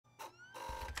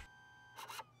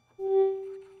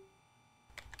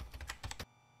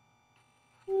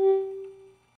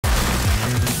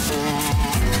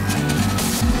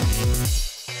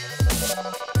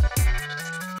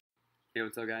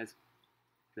What's up, guys?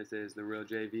 This is the Real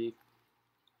JV,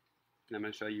 and I'm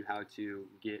going to show you how to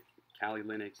get Kali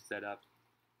Linux set up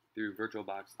through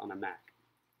VirtualBox on a Mac.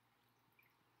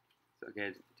 So,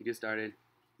 okay, to get started,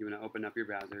 you want to open up your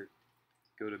browser,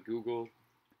 go to Google,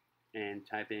 and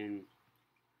type in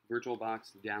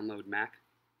VirtualBox download Mac,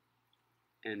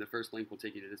 and the first link will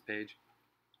take you to this page,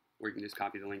 or you can just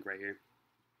copy the link right here.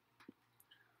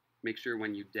 Make sure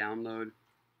when you download,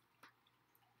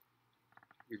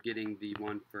 you're getting the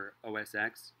one for OS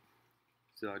X,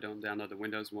 so don't download the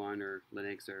Windows one or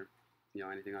Linux or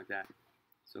anything like that.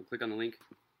 So click on the link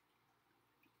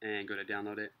and go to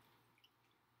download it.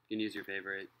 You can use your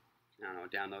favorite,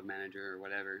 download manager or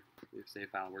whatever. Your save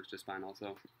file works just fine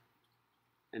also.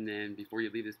 And then before you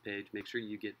leave this page, make sure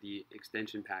you get the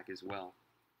extension pack as well,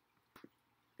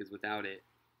 because without it,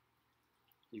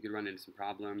 you could run into some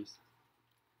problems.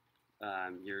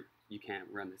 You can't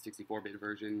run the 64-bit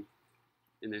version.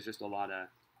 And there's just a lot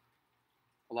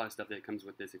of stuff that comes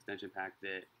with this extension pack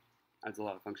that adds a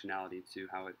lot of functionality to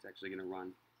how it's actually going to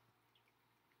run.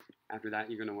 After that,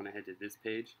 you're going to want to head to this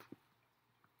page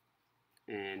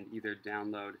and either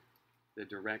download the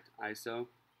direct ISO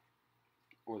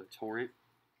or the torrent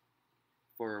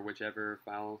for whichever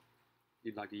file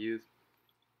you'd like to use.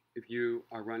 If you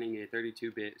are running a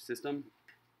 32-bit system,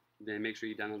 then make sure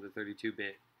you download the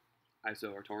 32-bit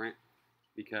ISO or torrent,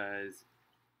 because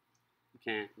you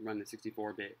can't run the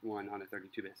 64-bit one on a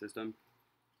 32-bit system.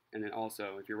 And then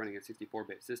also, if you're running a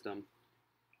 64-bit system,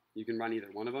 you can run either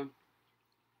one of them,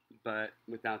 but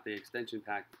without the extension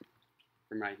pack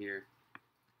from right here,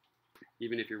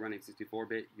 even if you're running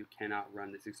 64-bit, you cannot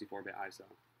run the 64-bit ISO.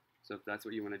 So if that's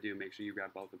what you want to do, make sure you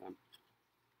grab both of them.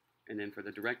 And then for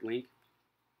the direct link,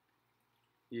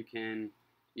 you can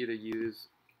either use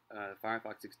a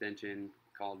Firefox extension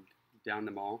called Down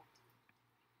Them All,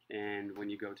 and when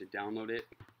you go to download it,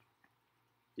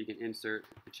 you can insert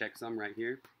the checksum right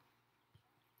here.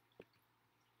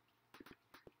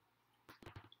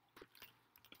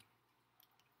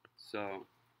 So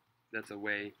that's a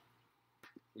way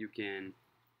you can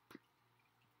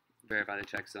verify the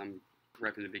checksum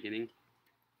right from the beginning.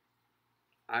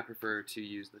 I prefer to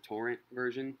use the torrent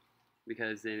version,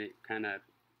 because then it kind of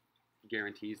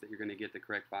guarantees that you're going to get the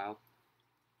correct file.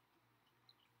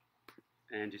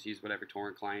 And just use whatever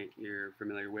torrent client you're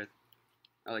familiar with.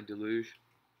 I like Deluge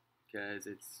because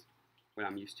it's what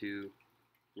I'm used to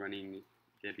running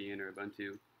Debian or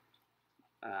Ubuntu.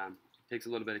 It takes a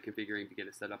little bit of configuring to get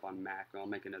it set up on Mac. I'll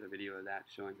make another video of that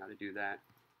showing how to do that.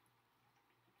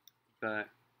 But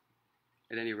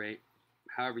at any rate,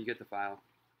 however you get the file,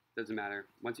 doesn't matter.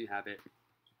 Once you have it,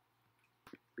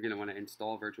 you're going to want to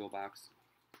install VirtualBox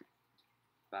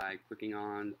by clicking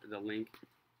on the link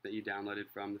that you downloaded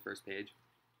from the first page,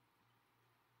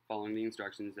 following the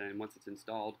instructions, and once it's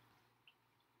installed,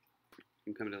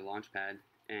 you can come to the Launchpad,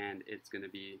 and it's going to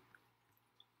be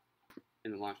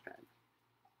in the Launchpad.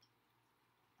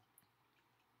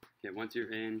 Okay, once you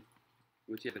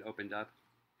have it opened up,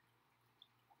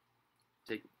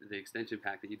 take the extension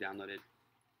pack that you downloaded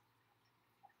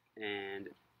and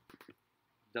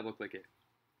double click it,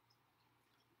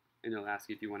 and it'll ask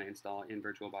you if you want to install it in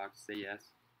VirtualBox. Say yes.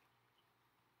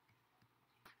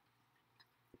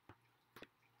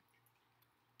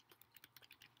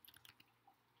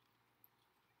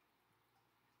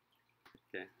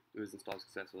 Okay, it was installed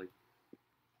successfully.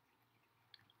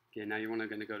 Okay, now you're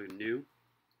going to go to New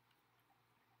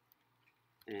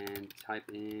and type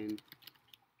in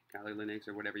Kali Linux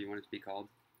or whatever you want it to be called.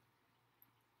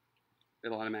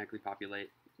 It'll automatically populate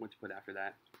what you put after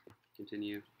that.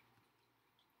 Continue.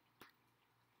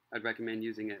 I'd recommend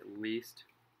using at least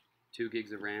 2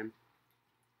 gigs of RAM,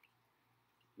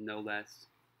 no less.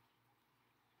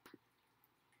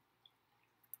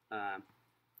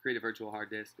 Create a virtual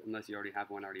hard disk unless you already have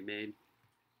one already made,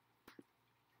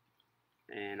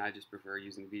 and I just prefer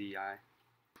using VDI.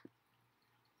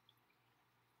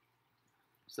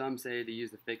 Some say to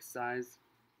use the fixed size,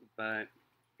 but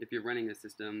if you're running a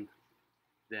system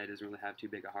that doesn't really have too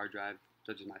big a hard drive,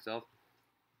 such as myself,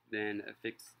 then a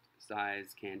fixed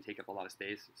size can take up a lot of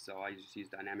space, so I just use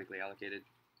dynamically allocated.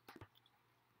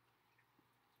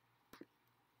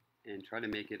 And try to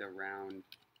make it around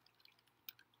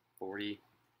 40.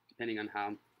 Depending on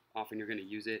how often you're going to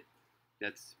use it,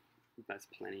 that's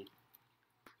plenty.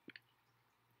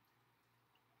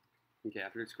 Okay,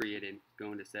 after it's created,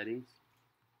 go into Settings,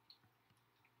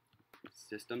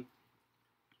 System.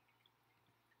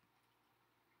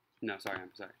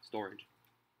 Storage.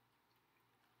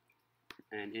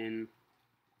 And in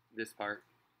this part,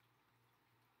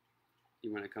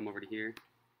 you want to come over to here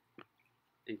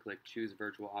and click Choose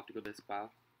Virtual Optical Disk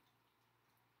File.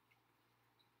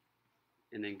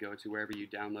 and then go to wherever you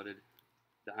downloaded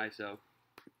the ISO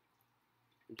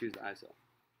and choose the ISO.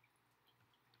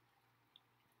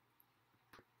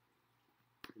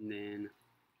 And then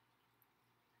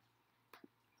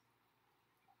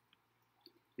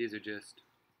these are just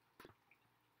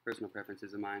personal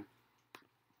preferences of mine.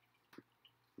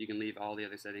 You can leave all the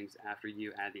other settings after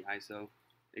you add the ISO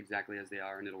exactly as they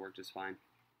are, and it'll work just fine.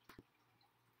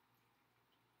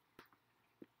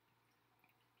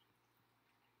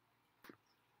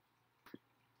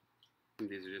 And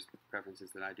these are just preferences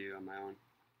that I do on my own.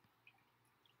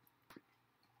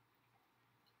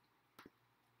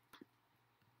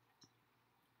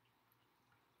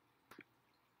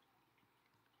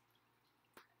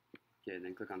 Okay,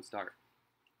 then click on Start.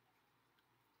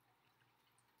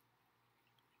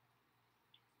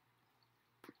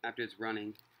 After it's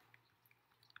running,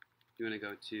 you want to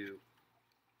go to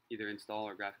either Install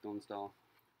or Graphical Install.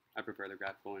 I prefer the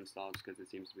Graphical Install just because it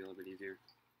seems to be a little bit easier.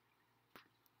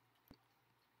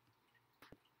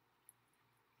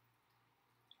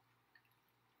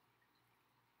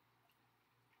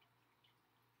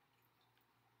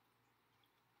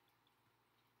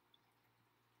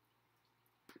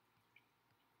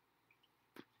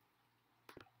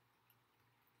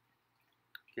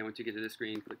 Okay, once you get to this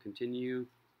screen, click Continue.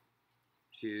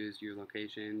 Choose your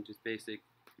location, just basic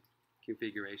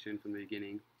configuration from the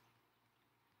beginning.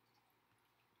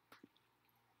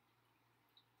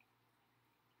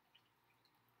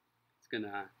 It's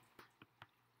gonna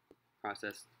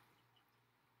process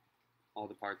all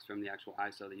the parts from the actual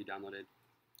ISO that you downloaded.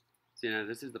 So now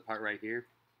this is the part right here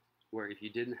where if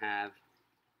you didn't have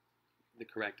the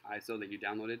correct ISO that you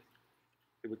downloaded,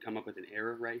 it would come up with an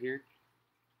error right here,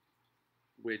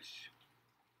 which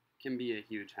can be a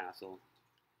huge hassle.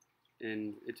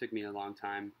 And it took me a long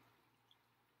time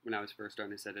when I was first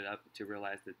starting to set it up to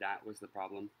realize that that was the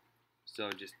problem.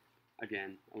 So just,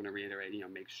 again, I want to reiterate,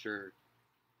 make sure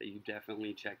that you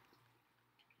definitely check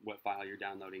what file you're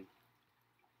downloading.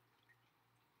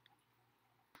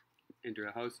 Enter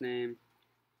a host name,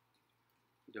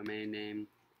 domain name,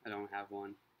 I don't have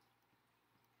one.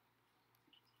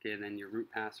 Okay, then your root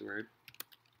password.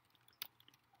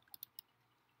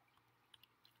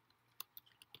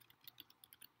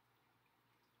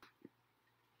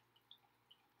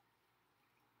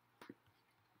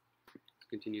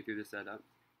 Continue through the setup.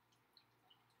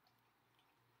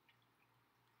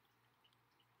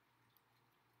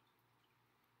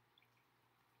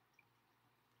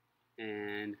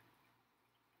 And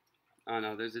I don't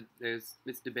know,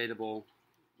 it's debatable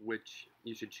which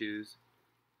you should choose.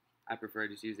 I prefer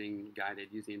just using guided,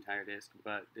 use the entire disk,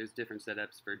 but there's different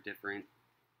setups for different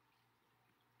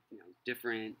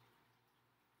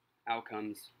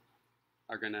outcomes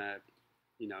are gonna,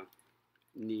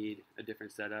 need a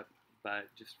different setup. But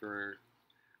just for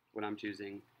what I'm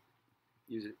choosing,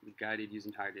 guided, use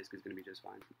entire disk is going to be just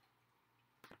fine.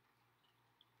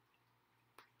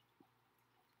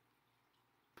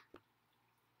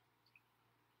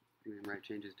 And write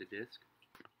changes to disk.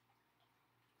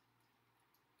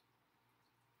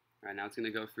 Alright, now it's going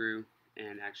to go through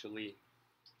and actually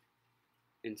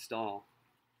install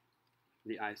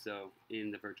the ISO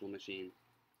in the virtual machine.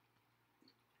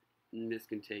 And this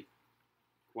can take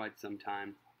quite some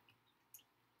time.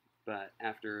 But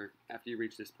after you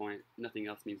reach this point, nothing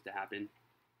else needs to happen.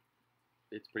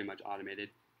 It's pretty much automated.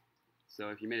 So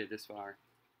if you made it this far,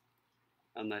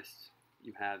 unless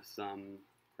you have some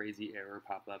crazy error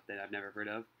pop up that I've never heard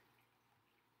of,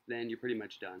 then you're pretty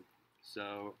much done.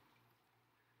 So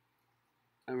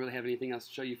I don't really have anything else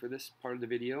to show you for this part of the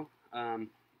video. The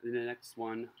next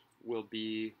one will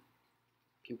be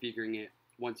configuring it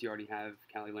once you already have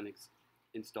Kali Linux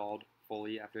installed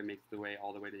fully after it makes the way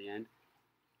all the way to the end.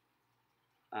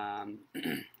 And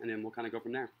then we'll kind of go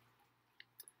from there.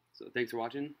 So thanks for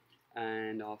watching,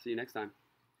 and I'll see you next time.